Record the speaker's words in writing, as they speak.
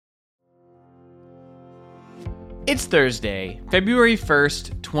It's Thursday, February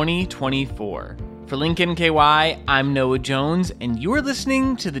 1st, 2024. For Lincoln KY, I'm Noah Jones, and you are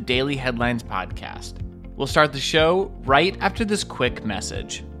listening to the Daily Headlines Podcast. We'll start the show right after this quick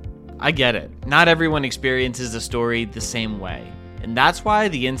message. I get it. Not everyone experiences a story the same way, and that's why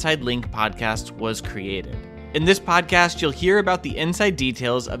the Inside Link podcast was created. In this podcast, you'll hear about the inside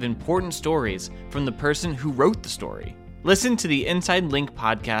details of important stories from the person who wrote the story. Listen to the Inside Link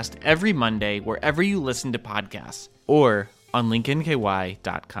podcast every Monday wherever you listen to podcasts or on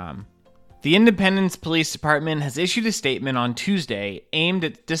lincolnky.com. The Independence Police Department has issued a statement on Tuesday aimed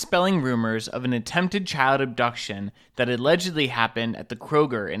at dispelling rumors of an attempted child abduction that allegedly happened at the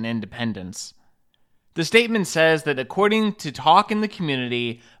Kroger in Independence. The statement says that according to talk in the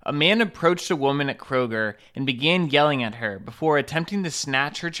community, a man approached a woman at Kroger and began yelling at her before attempting to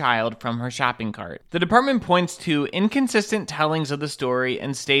snatch her child from her shopping cart. The department points to inconsistent tellings of the story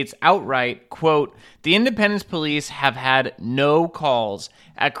and states outright, quote, "The Independence Police have had no calls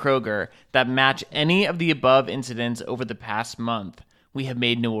at Kroger that match any of the above incidents over the past month. We have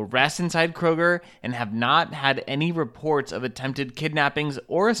made no arrests inside Kroger and have not had any reports of attempted kidnappings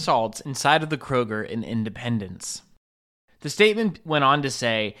or assaults inside of the Kroger in Independence." The statement went on to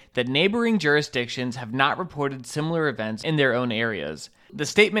say that neighboring jurisdictions have not reported similar events in their own areas. The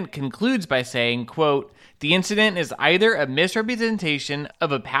statement concludes by saying, quote, "The incident is either a misrepresentation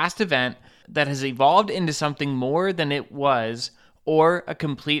of a past event that has evolved into something more than it was, or a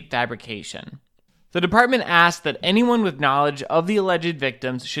complete fabrication." The department asked that anyone with knowledge of the alleged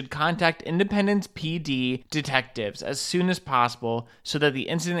victims should contact Independence PD detectives as soon as possible so that the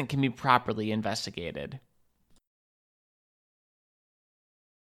incident can be properly investigated.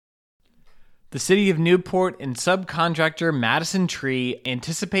 The City of Newport and subcontractor Madison Tree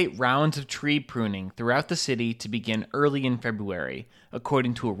anticipate rounds of tree pruning throughout the city to begin early in February,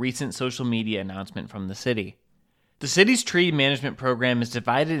 according to a recent social media announcement from the city. The city's tree management program is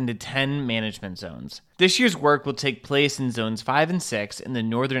divided into 10 management zones. This year's work will take place in zones 5 and 6 in the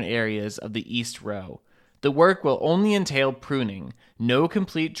northern areas of the East Row. The work will only entail pruning. No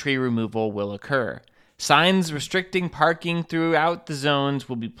complete tree removal will occur. Signs restricting parking throughout the zones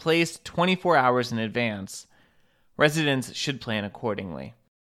will be placed 24 hours in advance. Residents should plan accordingly.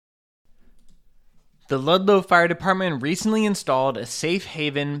 The Ludlow Fire Department recently installed a Safe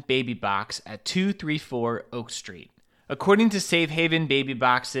Haven baby box at 234 Oak Street. According to Safe Haven Baby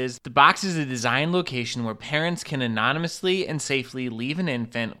Boxes, the box is a designed location where parents can anonymously and safely leave an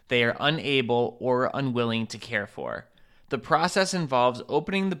infant they are unable or unwilling to care for. The process involves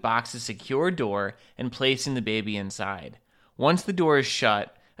opening the box's secure door and placing the baby inside. Once the door is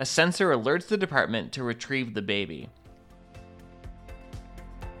shut, a sensor alerts the department to retrieve the baby.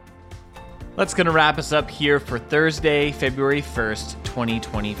 That's going to wrap us up here for Thursday, February 1st,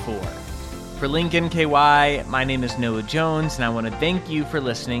 2024. For Lincoln KY, my name is Noah Jones, and I want to thank you for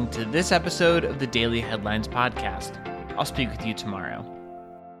listening to this episode of the Daily Headlines Podcast. I'll speak with you tomorrow.